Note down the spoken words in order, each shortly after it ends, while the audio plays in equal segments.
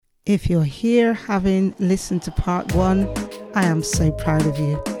If you're here having listened to part 1, I am so proud of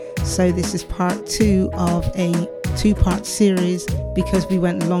you. So this is part 2 of a 2-part series because we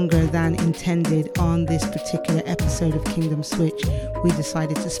went longer than intended on this particular episode of Kingdom Switch. We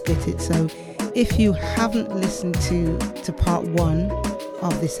decided to split it. So if you haven't listened to part 1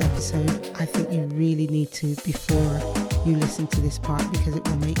 of this episode, I think you really need to before you listen to this part, because it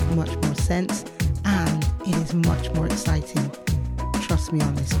will make much more sense and it is much more exciting. Trust me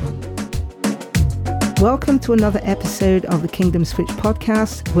on this one. Welcome to another episode of the Kingdom Switch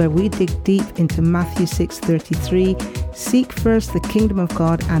podcast, where we dig deep into Matthew 6:33. Seek first the kingdom of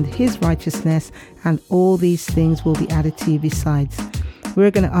God and his righteousness, and all these things will be added to you besides. We're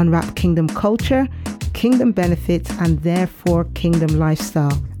going to unwrap kingdom culture, kingdom benefits, and therefore kingdom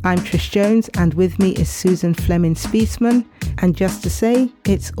lifestyle. I'm Trish Jones, and with me is Susan Fleming Spiessman. And just to say,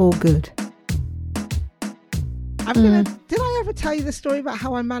 it's all good. Did I ever tell you the story about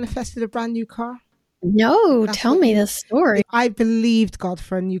how I manifested a brand new car? No, tell me the story. I believed God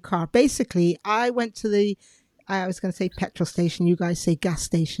for a new car. Basically, I went to I was going to say petrol station. You guys say gas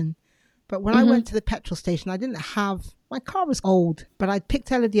station. But when I went to the petrol station, my car was old, but I'd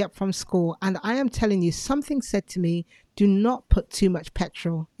picked Elodie up from school. And I am telling you, something said to me, do not put too much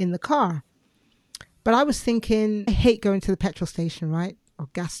petrol in the car. But I was thinking, I hate going to the petrol station, right? Or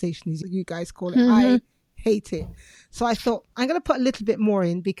gas station, as you guys call it. I hate it. So I thought, I'm going to put a little bit more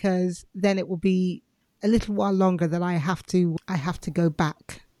in, because then it will be a little while longer that I have to go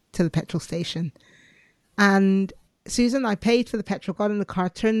back to the petrol station. And Susan, I paid for the petrol, got in the car,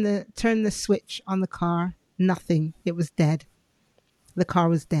 turned the switch on the car. Nothing. It was dead. The car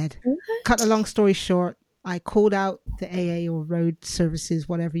was dead. What? Cut a long story short, I called out the AA or road services,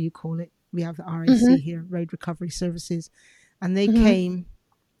 whatever you call it. We have the RAC here, Road Recovery Services. And they came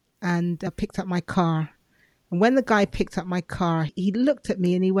and picked up my car. And when the guy picked up my car, he looked at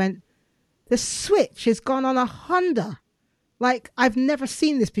me and he went, the switch has gone on a Honda. Like, I've never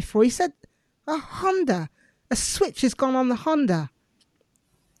seen this before. He said, a Honda. A switch has gone on the Honda.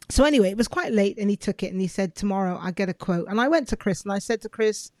 So anyway, it was quite late and he took it and he said, tomorrow I'll get a quote. And I went to Chris and I said to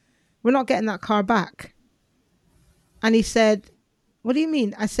Chris, we're not getting that car back. And he said, what do you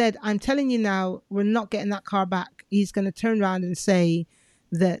mean? I said, I'm telling you now, we're not getting that car back. He's going to turn around and say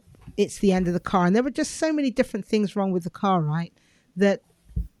that it's the end of the car. And there were just so many different things wrong with the car, right? That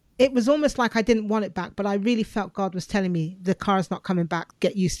it was almost like I didn't want it back, but I really felt God was telling me the car's not coming back.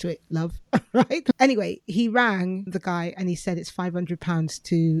 Get used to it, love. Right? Anyway, he rang the guy and he said it's £500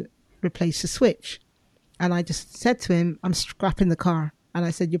 to replace the switch. And I just said to him, I'm scrapping the car. And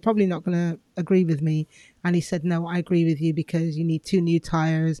I said, you're probably not going to agree with me. And he said, no, I agree with you, because you need 2 new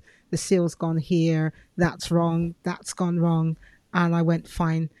tires. The seal's gone here. That's wrong. That's gone wrong. And I went,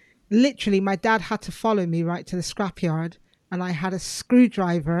 fine. Literally, my dad had to follow me right to the scrapyard. And I had a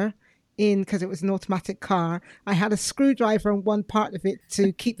screwdriver in, because it was an automatic car. I had a screwdriver on one part of it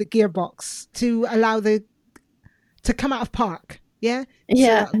to keep the gearbox, to allow to come out of park. Yeah?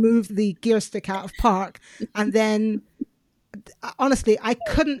 Yeah. So move the gear stick out of park. And then, honestly, I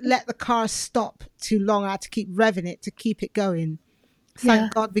couldn't let the car stop too long. I had to keep revving it to keep it going.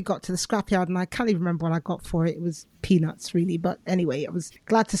 Thank God we got to the scrapyard, and I can't even remember what I got for it. It was peanuts, really. But anyway, I was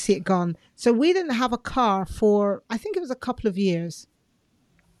glad to see it gone. So we didn't have a car for, I think it was a couple of years.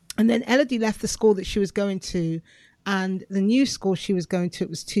 And then Elodie left the school that she was going to, and the new school she was going to, it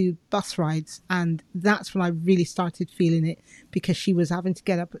was 2 bus rides. And that's when I really started feeling it, because she was having to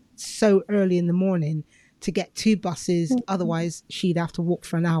get up so early in the morning to get 2 buses. Otherwise, she'd have to walk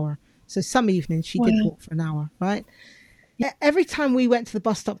for an hour. So some evenings she did walk for an hour, right? Every time we went to the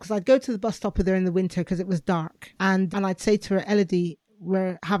bus stop, because I'd go to the bus stop with her in the winter because it was dark, and I'd say to her, Elodie,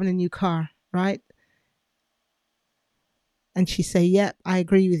 we're having a new car, right? And she'd say, yep, I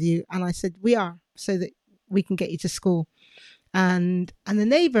agree with you. And I said, we are, so that we can get you to school. And the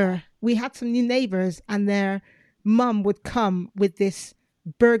neighbor, we had some new neighbors, and their mum would come with this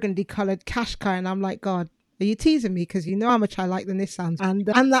burgundy colored Qashqai, and I'm like, God, are you teasing me? Because you know how much I like the Nissans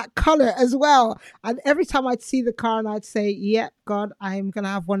and that color as well. And every time I'd see the car and I'd say, yep, God, I'm going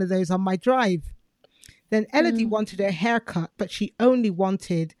to have one of those on my drive. Then Elodie wanted her haircut, but she only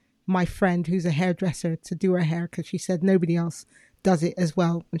wanted my friend, who's a hairdresser, to do her hair, because she said nobody else does it as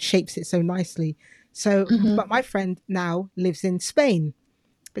well and shapes it so nicely. So, but my friend now lives in Spain.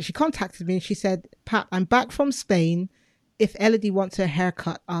 But she contacted me and she said, Pat, I'm back from Spain. If Elodie wants her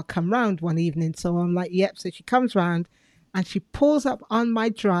haircut, I'll come round one evening. So I'm like, yep. So she comes round and she pulls up on my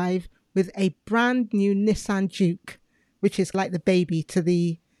drive with a brand new Nissan Juke, which is like the baby to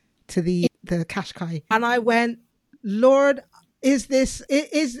the Qashqai. And I went, Lord,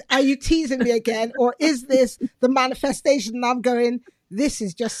 are you teasing me again? Or is this the manifestation? And I'm going, this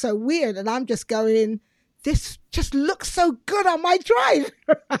is just so weird. And I'm just going, this just looks so good on my drive.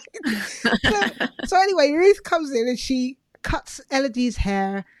 Right? So anyway, Ruth comes in and she cuts Elodie's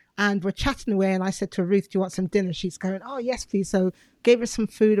hair and we're chatting away. And I said to Ruth, do you want some dinner? She's going, oh, yes, please. So gave her some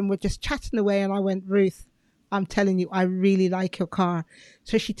food and we're just chatting away. And I went, Ruth, I'm telling you, I really like your car.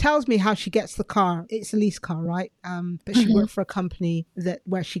 So she tells me how she gets the car. It's a lease car, right? But she worked for a company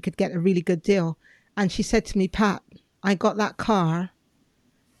where she could get a really good deal. And she said to me, Pat, I got that car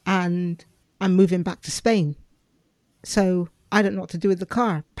and I'm moving back to Spain. So I don't know what to do with the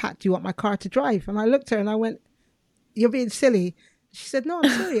car. Pat, do you want my car to drive? And I looked at her and I went, you're being silly. She said, no, I'm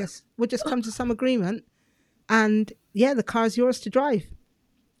serious. We'll just come to some agreement. And yeah, the car's yours to drive.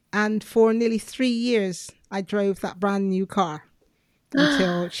 And for nearly 3 years, I drove that brand new car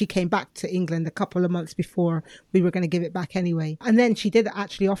until she came back to England a couple of months before we were going to give it back anyway. And then she did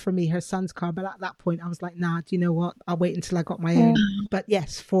actually offer me her son's car. But at that point, I was like, nah, do you know what? I'll wait until I got my own. But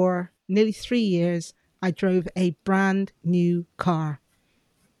yes, for nearly 3 years, I drove a brand new car.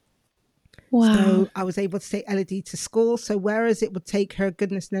 Wow. So I was able to take Elodie to school. So whereas it would take her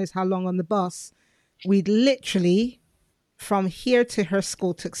goodness knows how long on the bus, we'd literally, from here to her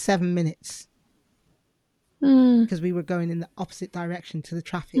school, took 7 minutes. Because we were going in the opposite direction to the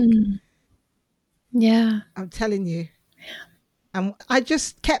traffic. Yeah. I'm telling you. And I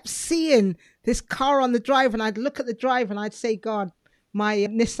just kept seeing this car on the drive, and I'd look at the drive and I'd say, God, my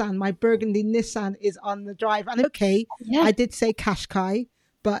Nissan, my burgundy Nissan is on the drive. And okay, yeah. I did say Qashqai,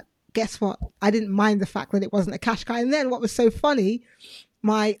 but guess what? I didn't mind the fact that it wasn't a Qashqai. And then what was so funny,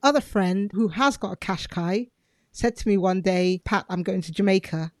 my other friend who has got a Qashqai said to me one day, Pat, I'm going to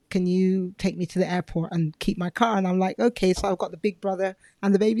Jamaica. Can you take me to the airport and keep my car? And I'm like, okay. So I've got the big brother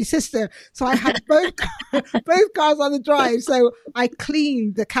and the baby sister. So I had both cars on the drive. So I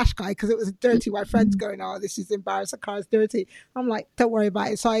cleaned the Qashqai because it was dirty. My friend's going, oh, this is embarrassing. The car's dirty. I'm like, don't worry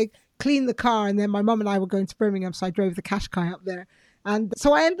about it. So I cleaned the car, and then my mum and I were going to Birmingham. So I drove the Qashqai up there. And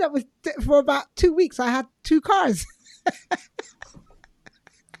so I ended up for about 2 weeks, I had 2 cars.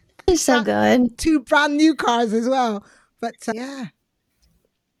 He's so good. 2 brand new cars as well. But yeah.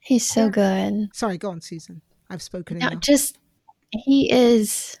 He's so good. Sorry, go on, Susan. I've spoken enough. He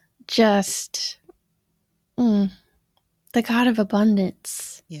is just the God of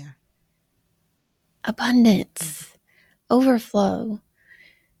abundance. Yeah. Abundance, overflow,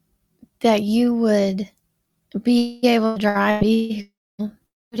 that you would be able to drive. You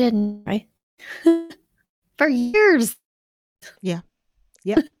didn't, right? For years. Yeah.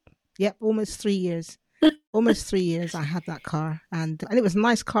 Yep. Yep. Almost 3 years. Almost 3 years I had that car, and it was a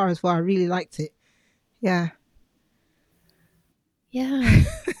nice car as well. I really liked it. Yeah. Yeah.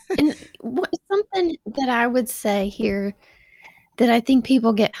 And something that I would say here that I think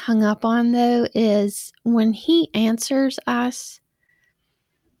people get hung up on, though, is when he answers us,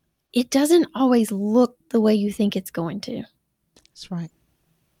 it doesn't always look the way you think it's going to. That's right.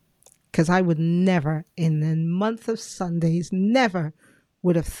 Because I would never, in the month of Sundays, never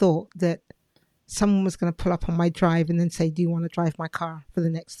would have thought that someone was going to pull up on my drive and then say, do you want to drive my car for the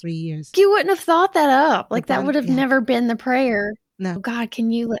next 3 years? You wouldn't have thought that up. Like that would have never been the prayer. No. Oh, God,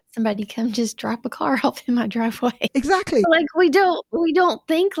 can you let somebody come just drop a car off in my driveway? Exactly. Like we don't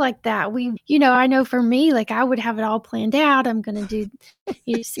think like that. I know for me, like I would have it all planned out. I'm going to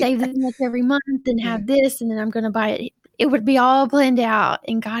save this much every month and have this, and then I'm going to buy it. It would be all planned out.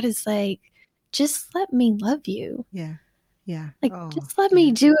 And God is like, just let me love you. Yeah. Yeah. Like, just let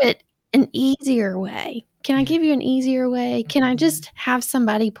me do it an easier way. Can I give you an easier way? Can I just have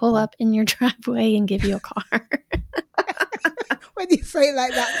somebody pull up in your driveway and give you a car? When you say it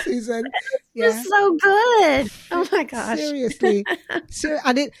like that, Susan. It's so good. Oh my gosh. Seriously.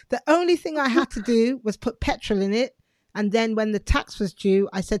 The only thing I had to do was put petrol in it. And then when the tax was due,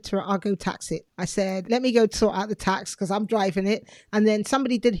 I said to her, I'll go tax it. I said, let me go sort out the tax because I'm driving it. And then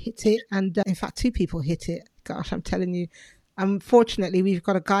somebody did hit it. And in fact, 2 people hit it. Gosh, I'm telling you. Unfortunately, we've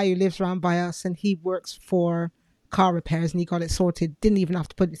got a guy who lives around by us and he works for car repairs and he got it sorted. Didn't even have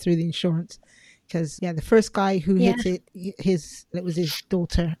to put it through the insurance. Because, the first guy who hit it, it was his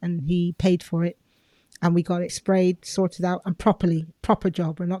daughter and he paid for it. And we got it sprayed, sorted out, and proper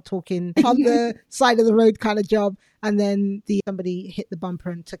job. We're not talking on the side of the road kind of job. And then somebody hit the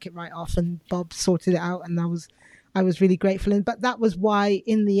bumper and took it right off, and Bob sorted it out. And I was really grateful. But that was why,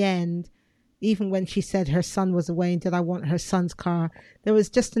 in the end, even when she said her son was away and did I want her son's car, there was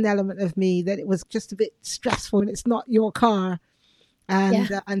just an element of me that it was just a bit stressful and it's not your car.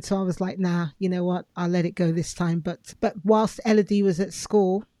 And so I was like, nah, you know what? I'll let it go this time. But whilst Elodie was at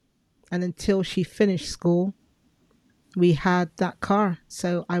school, and until she finished school, we had that car.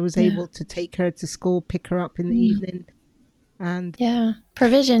 So I was able to take her to school, pick her up in the evening. And Yeah.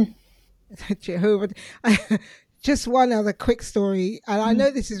 Provision. Jehovah. Just one other quick story, and I know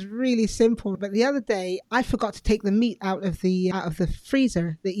this is really simple, but the other day I forgot to take the meat out of the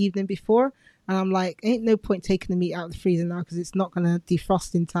freezer the evening before, and I'm like, ain't no point taking the meat out of the freezer now because it's not going to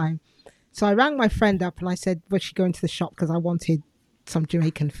defrost in time. So I rang my friend up and I said, was she going to the shop because I wanted some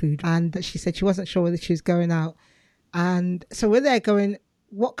Jamaican food, and she said she wasn't sure whether she was going out. And so we're there going,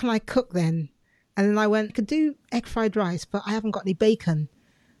 what can I cook then? And then I went, I could do egg fried rice, but I haven't got any bacon.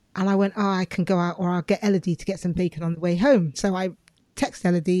 And I went, I can go out, or I'll get Elodie to get some bacon on the way home. So I texted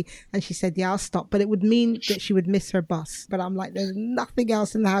Elodie and she said, yeah, I'll stop. But it would mean that she would miss her bus. But I'm like, there's nothing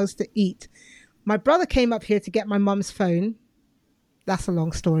else in the house to eat. My brother came up here to get my mum's phone. That's a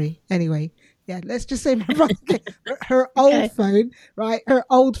long story. Anyway, yeah, let's just say my brother her old phone, right? Her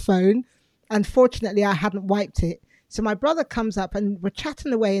old phone. Unfortunately, I hadn't wiped it. So my brother comes up and we're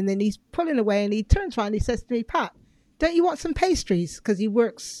chatting away, and then he's pulling away and he turns around and he says to me, Pat, don't you want some pastries? Because he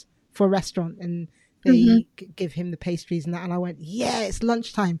works for a restaurant and they give him the pastries and that. And I went, yeah, it's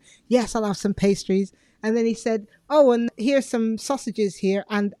lunchtime. Yes, I'll have some pastries. And then he said, oh, and here's some sausages here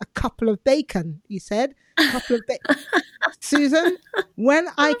and a couple of bacon. He said, a couple of bacon. Susan, when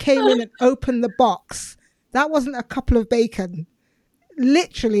I came in and opened the box, that wasn't a couple of bacon.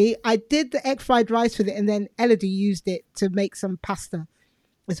 Literally, I did the egg fried rice with it, and then Elodie used it to make some pasta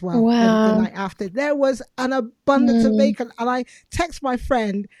as well. Wow. The night after, there was an abundance of bacon, and I text my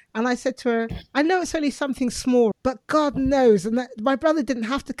friend and I said to her, I know it's only something small, but God knows. And my brother didn't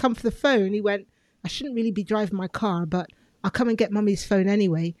have to come for the phone. He went, I shouldn't really be driving my car, but I'll come and get mummy's phone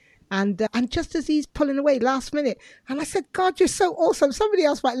anyway. And just as he's pulling away last minute, and I said, God, you're so awesome. Somebody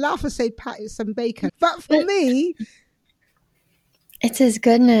else might laugh and say, Pat, it's some bacon. But for me, it's his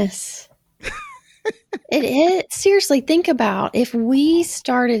goodness. It is. Seriously, think about if we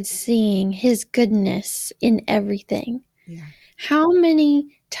started seeing his goodness in everything. Yeah. How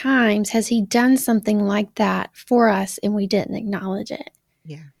many times has he done something like that for us and we didn't acknowledge it?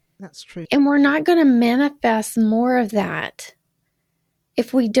 Yeah, that's true. And we're not going to manifest more of that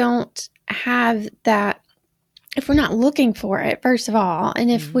if we don't have that, if we're not looking for it, first of all, and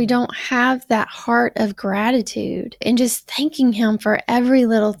if we don't have that heart of gratitude and just thanking him for every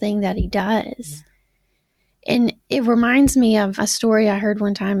little thing that he does. Yeah. And it reminds me of a story I heard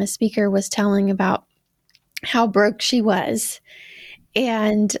one time. A speaker was telling about how broke she was.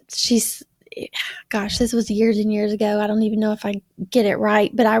 And she's, gosh, this was years and years ago. I don't even know if I get it right.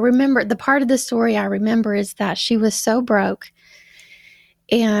 But I remember, the part of the story I remember is that she was so broke.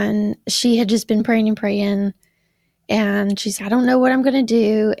 And she had just been praying and praying. And she said, I don't know what I'm going to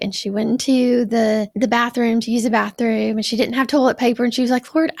do. And she went into the bathroom to use the bathroom. And she didn't have toilet paper. And she was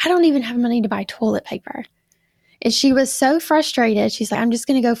like, Lord, I don't even have money to buy toilet paper. And she was so frustrated. She's like, I'm just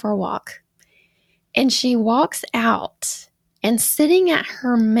going to go for a walk. And she walks out, and sitting at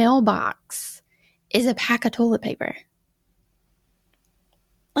her mailbox is a pack of toilet paper.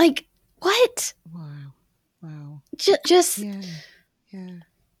 Like, what? Wow. Just yeah.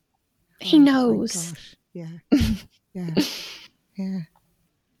 He knows. My gosh. Yeah.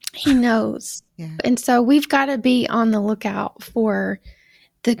 He knows. Yeah. And so we've got to be on the lookout for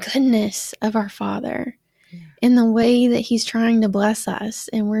the goodness of our Father in the way that he's trying to bless us.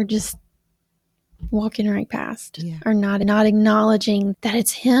 And we're just walking right past or not acknowledging that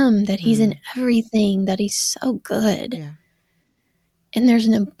it's him, that he's in everything, that he's so good. Yeah. And there's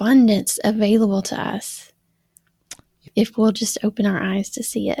an abundance available to us if we'll just open our eyes to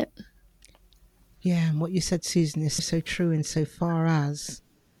see it. Yeah, and what you said, Susan, is so true insofar as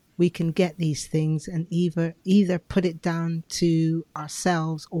we can get these things and either put it down to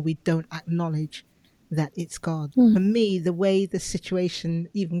ourselves or we don't acknowledge that it's God. For me, the way the situation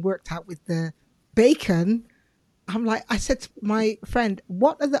even worked out with the bacon, I'm like, I said to my friend,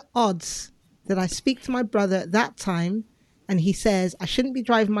 what are the odds that I speak to my brother at that time and he says, I shouldn't be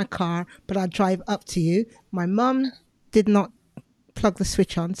driving my car, but I'll drive up to you. My mum did not plug the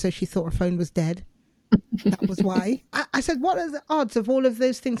switch on, so she thought her phone was dead. That was why. I said, what are the odds of all of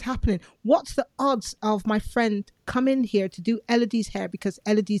those things happening? What's the odds of my friend come in here to do Elodie's hair because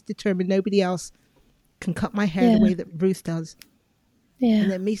Elodie's determined nobody else can cut my hair the way that Ruth does? Yeah.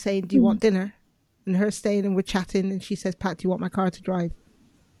 And then me saying, do you want dinner? And her staying and we're chatting and she says, Pat, do you want my car to drive?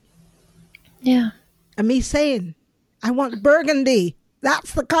 Yeah. And me saying, I want burgundy.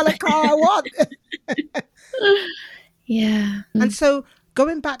 That's the color car I want. Yeah. And so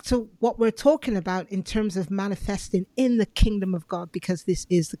going back to what we're talking about in terms of manifesting in the kingdom of God, because this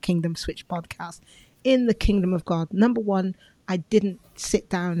is the Kingdom Switch podcast, in the kingdom of God, number one, I didn't sit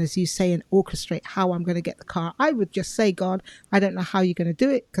down, as you say, and orchestrate how I'm going to get the car. I would just say, God, I don't know how you're going to do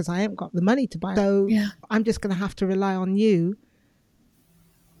it because I haven't got the money to buy it. So I'm just going to have to rely on you.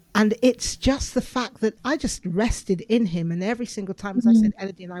 And it's just the fact that I just rested in him. And every single time, as I said,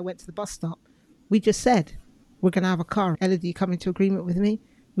 Elodie and I went to the bus stop, we just said, we're going to have a car. Elodie, you come into agreement with me?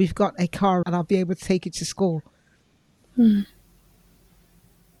 We've got a car and I'll be able to take it to school.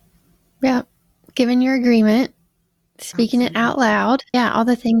 Yeah. Given your agreement, speaking it out loud. Yeah. All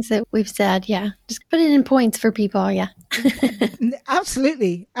the things that we've said. Yeah. Just put it in points for people. Yeah.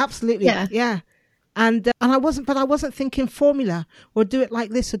 Absolutely. Yeah. And I wasn't thinking formula or do it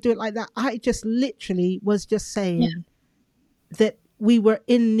like this or do it like that. I just literally was just saying that we were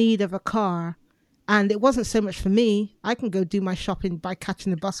in need of a car. And it wasn't so much for me. I can go do my shopping by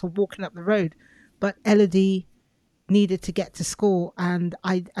catching the bus or walking up the road. But Elodie needed to get to school, and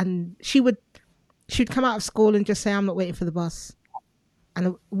she'd come out of school and just say, I'm not waiting for the bus,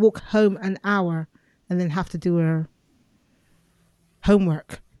 and walk home an hour and then have to do her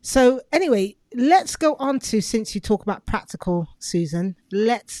homework. So anyway, let's go on to, since you talk about practical, Susan,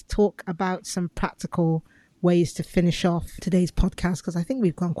 let's talk about some practical ways to finish off today's podcast, because I think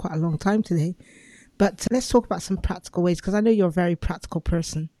we've gone quite a long time today. But let's talk about some practical ways, because I know you're a very practical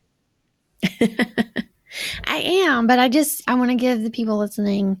person. I am, but I want to give the people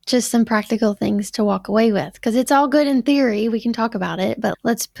listening just some practical things to walk away with, because it's all good in theory. We can talk about it, but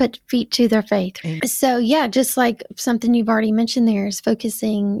let's put feet to their faith. So yeah, just like something you've already mentioned there is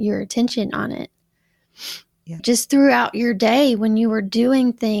focusing your attention on it. Yeah. Just throughout your day, when you were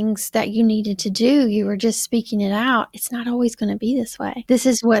doing things that you needed to do, you were just speaking it out. It's not always going to be this way. This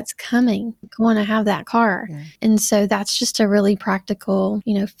is what's coming. I want to have that car. Yeah. And so that's just a really practical,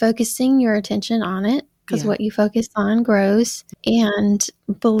 focusing your attention on it, because what you focus on grows, and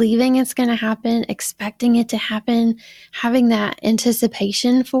believing it's going to happen, expecting it to happen, having that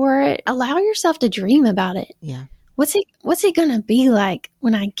anticipation for it. Allow yourself to dream about it. Yeah. What's it going to be like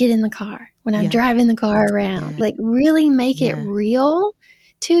when I get in the car, when I'm driving the car around? Like really make it real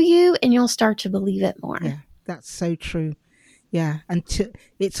to you, and you'll start to believe it more. Yeah, that's so true. Yeah. And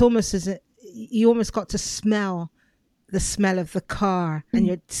it's almost as you almost got to smell the smell of the car, and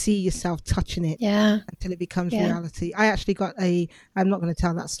you see yourself touching it until it becomes reality. I actually got I'm not going to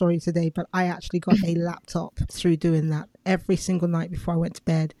tell that story today, but I actually got a laptop through doing that. Every single night before I went to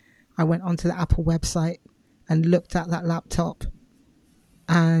bed, I went onto the Apple website and looked at that laptop,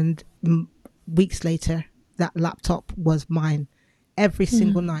 and weeks later that laptop was mine. Every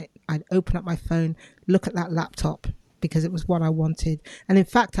single night I'd open up my phone, look at that laptop, because it was what I wanted. And in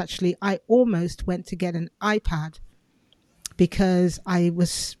fact, actually, I almost went to get an iPad because I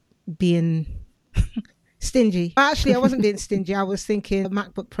was being stingy. Actually, I wasn't being stingy. I was thinking a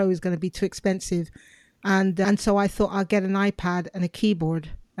MacBook Pro is going to be too expensive, and so I thought I'll get an iPad and a keyboard.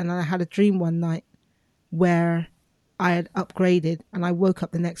 And I had a dream one night where I had upgraded, and I woke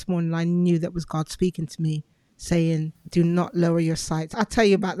up the next morning and I knew that was God speaking to me, saying, do not lower your sights. I'll tell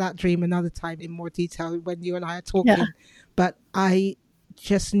you about that dream another time in more detail when you and I are talking. Yeah. But I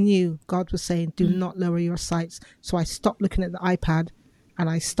just knew God was saying, do not lower your sights. So I stopped looking at the iPad and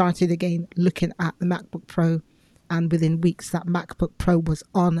I started again looking at the MacBook Pro. And within weeks, that MacBook Pro was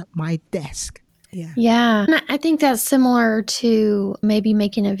on my desk. Yeah. Yeah. I think that's similar to maybe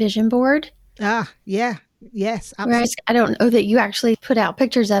making a vision board. Yeah. Yes, absolutely. Whereas I don't know that you actually put out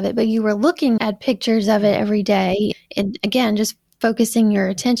pictures of it, but you were looking at pictures of it every day. And again, just focusing your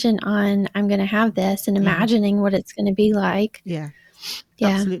attention on, I'm going to have this, and imagining what it's going to be like. Yeah,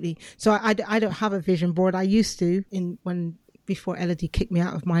 absolutely. So I don't have a vision board. I used to before Elodie kicked me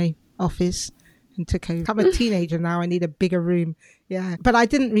out of my office and took over. I'm a teenager now. I need a bigger room. Yeah. But I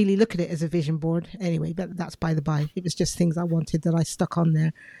didn't really look at it as a vision board anyway, but that's by the by. It was just things I wanted that I stuck on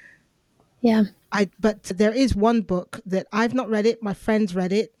there. Yeah. But there is one book that I've not read it. My friends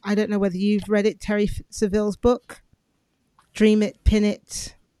read it. I don't know whether you've read it. Terry Saville's book, Dream It, Pin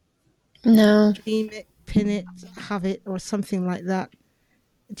It. No. Dream It, Pin It, Have It, or something like that.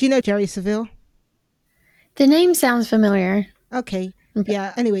 Do you know Terry Saville? The name sounds familiar. Okay.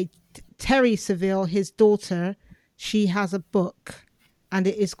 Yeah. Anyway, Terry Saville, his daughter, she has a book, and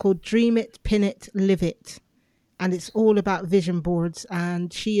it is called Dream It, Pin It, Live It. And it's all about vision boards.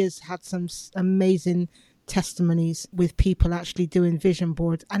 And she has had some amazing testimonies with people actually doing vision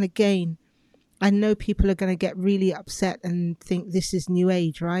boards. And again, I know people are going to get really upset and think this is new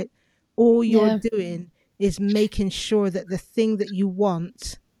age, right? All you're doing is making sure that the thing that you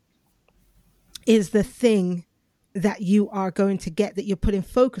want is the thing that you are going to get, that you're putting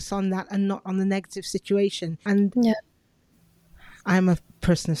focus on that and not on the negative situation. And I'm a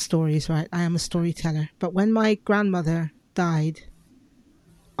person of stories, right? I am a storyteller. But when my grandmother died,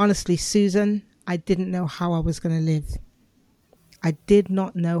 honestly, Susan, I didn't know how I was going to live. I did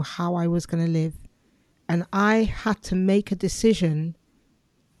not know how I was going to live. And I had to make a decision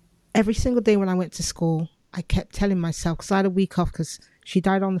every single day when I went to school. I kept telling myself, because I had a week off, because she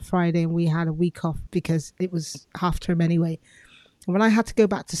died on the Friday and we had a week off because it was half term anyway. And when I had to go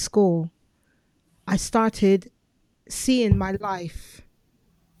back to school, I started seeing my life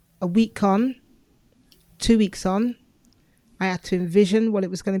a week on, 2 weeks on. I had to envision what it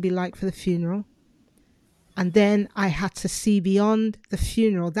was going to be like for the funeral. And then I had to see beyond the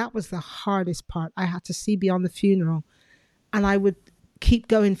funeral. That was the hardest part. I had to see beyond the funeral. And I would keep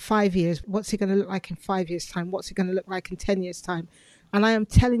going 5 years. What's it going to look like in 5 years' time? What's it going to look like in 10 years' time? And I am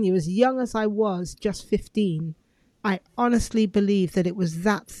telling you, as young as I was, just 15, I honestly believe that it was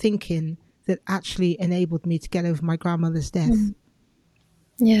that thinking that actually enabled me to get over my grandmother's death.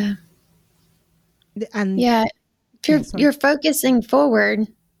 Yeah. And yeah, if you're focusing forward,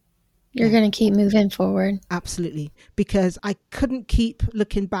 you're going to keep moving forward. Absolutely. Because I couldn't keep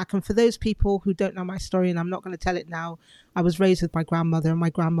looking back. And for those people who don't know my story, and I'm not going to tell it now, I was raised with my grandmother, and my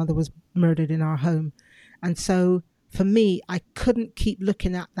grandmother was murdered in our home. And so for me, I couldn't keep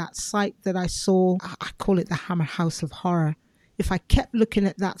looking at that site that I saw. I call it the Hammer House of Horror. If I kept looking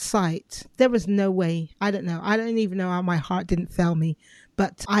at that site, there was no way. I don't know. I don't even know how my heart didn't fail me.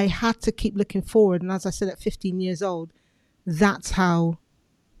 But I had to keep looking forward. And as I said, at 15 years old, that's how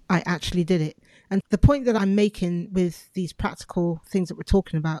I actually did it. And the point that I'm making with these practical things that we're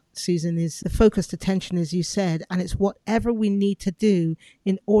talking about, Susan, is the focused attention, as you said, and it's whatever we need to do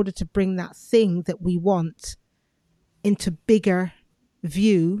in order to bring that thing that we want into bigger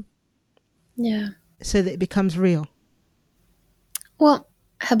view. Yeah. So that it becomes real. Well,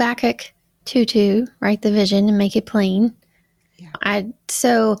 Habakkuk 2:2, write the vision and make it plain. Yeah. I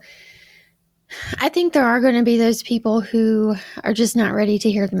think there are going to be those people who are just not ready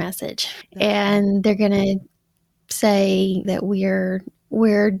to hear the message. And they're going to say that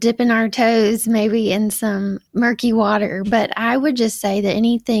we're dipping our toes maybe in some murky water. But I would just say that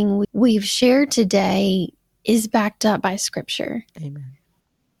anything we've shared today is backed up by Scripture. Amen.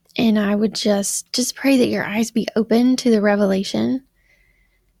 And I would just pray that your eyes be open to the revelation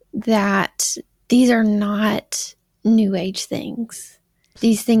that these are not New Age things.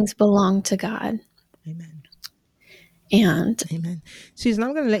 These things belong to God. Amen. And Amen. Susan,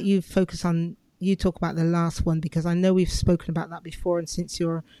 I'm going to let you focus on, you talk about the last one, because I know we've spoken about that before. And since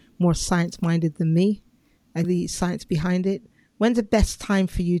you're more science-minded than me, and the science behind it, when's the best time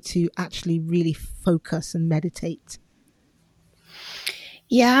for you to actually really focus and meditate?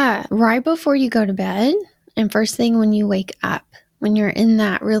 Yeah, right before you go to bed and first thing when you wake up. When you're in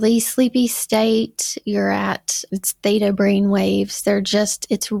that really sleepy state, it's theta brain waves.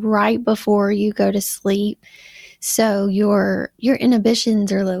 It's right before you go to sleep. So your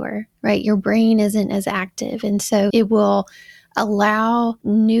inhibitions are lower, right? Your brain isn't as active. And so it will allow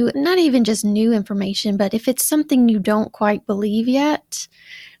not even just new information, but if it's something you don't quite believe yet,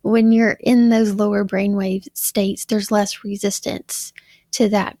 when you're in those lower brainwave states, there's less resistance to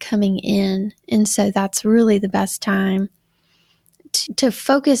that coming in. And so that's really the best time to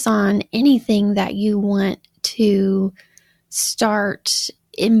focus on anything that you want to start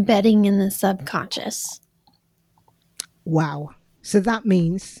embedding in the subconscious. Wow. So that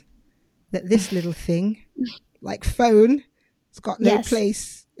means that this little thing, like phone, it's got no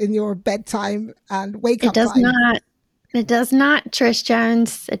place in your bedtime and wake up time. It does not, Trish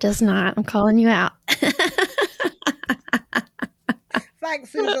Jones. It does not. I'm calling you out.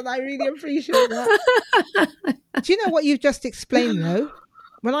 Thanks, Susan. I really appreciate that. Do you know what you've just explained, though?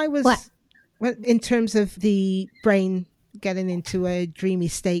 In terms of the brain getting into a dreamy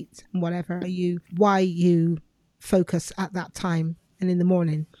state and whatever, why you focus at that time and in the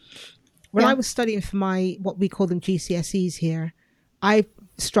morning. When I was studying for my, what we call them GCSEs here, I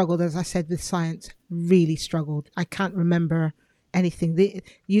struggled, as I said, with science, really struggled. I can't remember anything.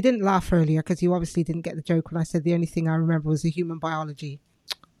 You didn't laugh earlier because you obviously didn't get the joke when I said the only thing I remember was the human biology.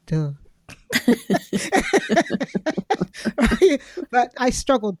 Duh. But I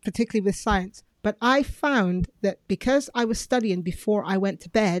struggled particularly with science. But I found that because I was studying before I went to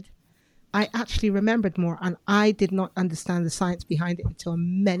bed, I actually remembered more, and I did not understand the science behind it until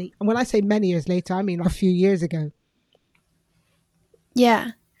and when I say many years later, I mean a few years ago.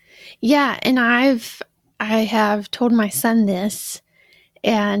 Yeah. Yeah. And I have told my son this,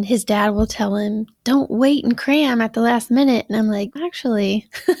 and his dad will tell him, don't wait and cram at the last minute. And I'm like, actually,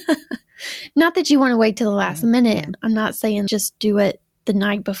 not that you want to wait till the last minute. I'm not saying just do it the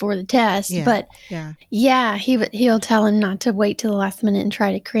night before the test. Yeah, But yeah. yeah, he'll tell him not to wait till the last minute and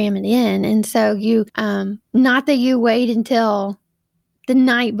try to cram it in. And so you, not that you wait until the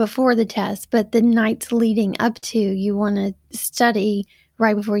night before the test, but the nights leading up to, you want to study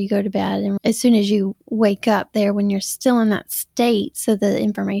right before you go to bed. And as soon as you wake up there, when you're still in that state, so the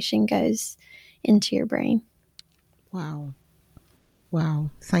information goes into your brain. Wow. Wow.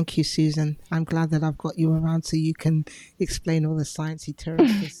 Thank you, Susan. I'm glad that I've got you around so you can explain all the sciencey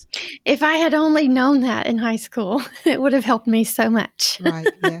terms. If I had only known that in high school, it would have helped me so much. Right.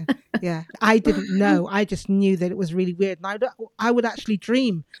 Yeah. Yeah. I didn't know. I just knew that it was really weird. And I would actually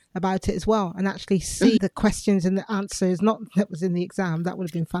dream about it as well and actually see the questions and the answers. Not that was in the exam. That would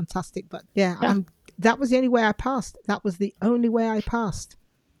have been fantastic. But yeah. That was the only way I passed. That was the only way I passed.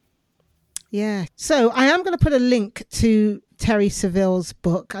 Yeah. So I am going to put a link to Terry Saville's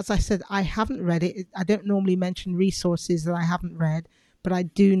book. As I said, I haven't read it. I don't normally mention resources that I haven't read, but I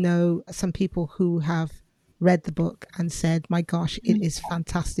do know some people who have read the book and said, my gosh, it is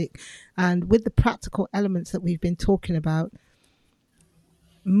fantastic. And with the practical elements that we've been talking about,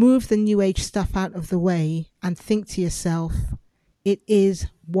 move the new age stuff out of the way and think to yourself, it is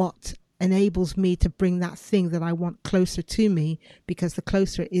what enables me to bring that thing that I want closer to me, because the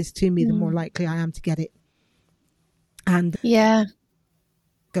closer it is to me, the more likely I am to get it. And yeah,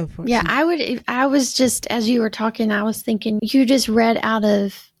 go for it. Yeah, I was just, as you were talking, I was thinking, you just read out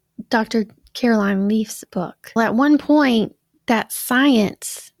of Dr. Caroline Leaf's book. At one point, that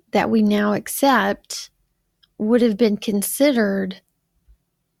science that we now accept would have been considered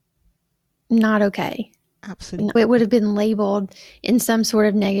not okay. Absolutely. It would have been labeled in some sort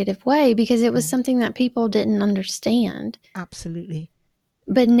of negative way because it was something that people didn't understand. Absolutely.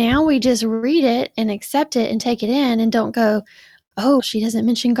 But now we just read it and accept it and take it in and don't go, oh, she doesn't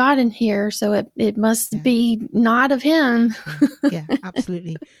mention God in here, so it must be not of him. Yeah,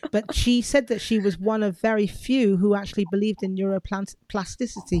 absolutely. But she said that she was one of very few who actually believed in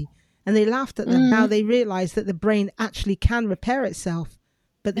neuroplasticity, and they laughed at them. Now they realize that the brain actually can repair itself.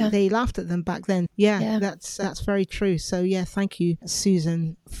 But they laughed at them back then. Yeah. That's very true. So yeah, thank you,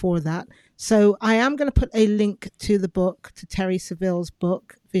 Susan, for that. So I am going to put a link to the book, to Terry Saville's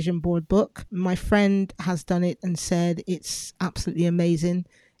book, Vision Board book. My friend has done it and said it's absolutely amazing.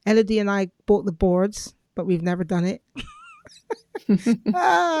 Elodie and I bought the boards, but we've never done it.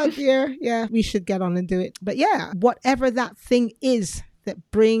 Oh dear. Yeah, we should get on and do it. But yeah, whatever that thing is that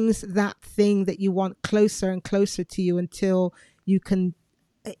brings that thing that you want closer and closer to you until you can,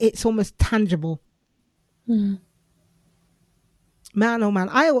 it's almost tangible. Man, oh man,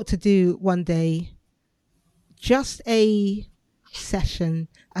 I ought to do one day just a session,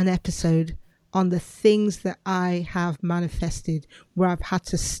 an episode on the things that I have manifested, where I've had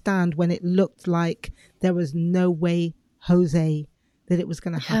to stand when it looked like there was no way, Jose, that it was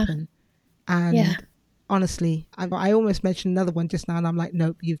going to happen. And honestly, I almost mentioned another one just now, and I'm like,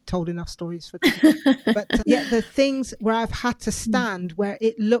 nope, you've told enough stories for today. But yeah, the things where I've had to stand where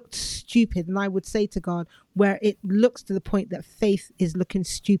it looked stupid, and I would say to God, where it looks to the point that faith is looking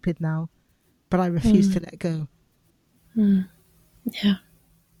stupid now, but I refuse to let go. Yeah.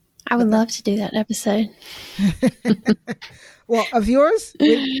 I would love to do that episode. Well, of yours?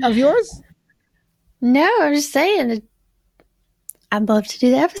 Of yours? No, I'm just saying, I'd love to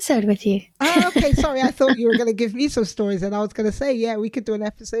do the episode with you. Oh, okay. Sorry. I thought you were going to give me some stories, and I was going to say, yeah, we could do an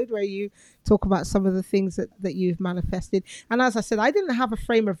episode where you talk about some of the things that you've manifested. And as I said, I didn't have a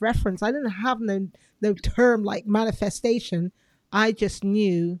frame of reference. I didn't have no term like manifestation. I just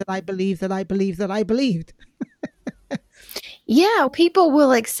knew that I believed that I believed that I believed. Yeah, people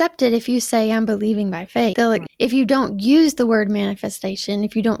will accept it if you say, I'm believing by faith. If you don't use the word manifestation,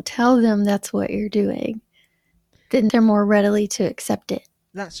 if you don't tell them that's what you're doing, then they're more readily to accept it.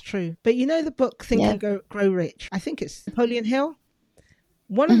 That's true. But you know the book Think and Grow Rich? I think it's Napoleon Hill.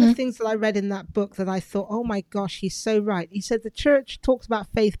 One of the things that I read in that book that I thought, oh my gosh, he's so right. He said the church talks about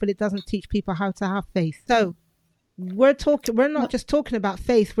faith, but it doesn't teach people how to have faith. So we're not just talking about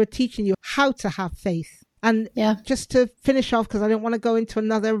faith, we're teaching you how to have faith. And just to finish off, because I don't want to go into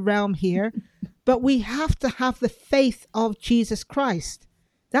another realm here, but we have to have the faith of Jesus Christ.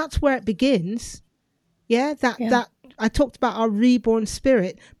 That's where it begins. That I talked about our reborn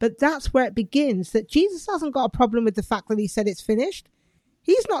spirit, but that's where it begins, that Jesus hasn't got a problem with the fact that he said it's finished.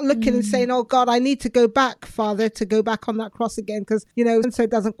 He's not looking and saying, oh God, I need to go back, Father, to go back on that cross again, because, and so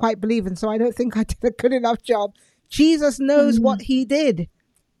doesn't quite believe, and so I don't think I did a good enough job. Jesus knows what he did.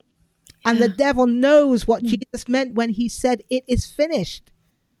 And the devil knows what Jesus meant when he said it is finished.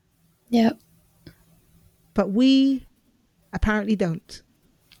 Yep. But we apparently don't.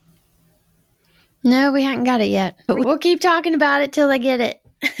 No, we haven't got it yet, but we'll keep talking about it till they get it.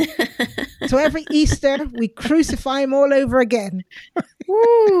 So every Easter, we crucify him all over again.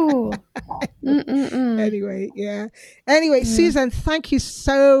 Woo. Anyway, yeah. Anyway, Susan, thank you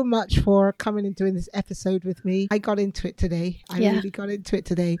so much for coming and doing this episode with me. I got into it today. I really got into it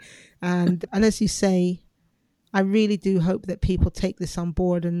today. And as you say, I really do hope that people take this on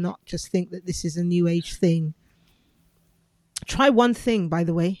board and not just think that this is a new age thing. Try one thing, by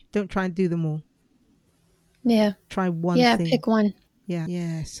the way. Don't try and do them all. Yeah. Try one thing. Yeah, pick one.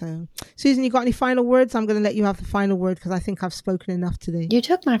 Yeah. So, Susan, you got any final words? I'm going to let you have the final word because I think I've spoken enough today. You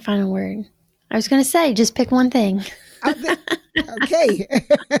took my final word. I was going to say, just pick one thing. Okay.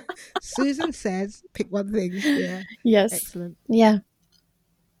 Susan says, pick one thing. Yeah. Yes. Excellent. Yeah.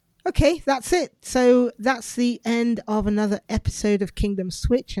 Okay, that's it. So that's the end of another episode of Kingdom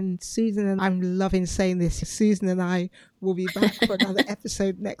Switch. And Susan, and I'm loving saying this, Susan and I will be back for another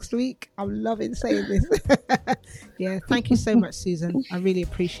episode next week. I'm loving saying this. Yeah, thank you so much, Susan. I really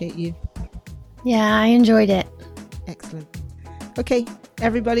appreciate you. Yeah, I enjoyed it. Excellent. Okay,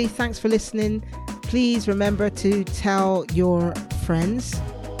 everybody, thanks for listening. Please remember to tell your friends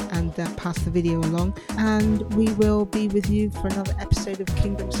and pass the video along, and we will be with you for another episode of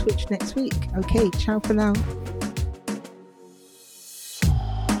Kingdom Switch next week. Okay, ciao for now.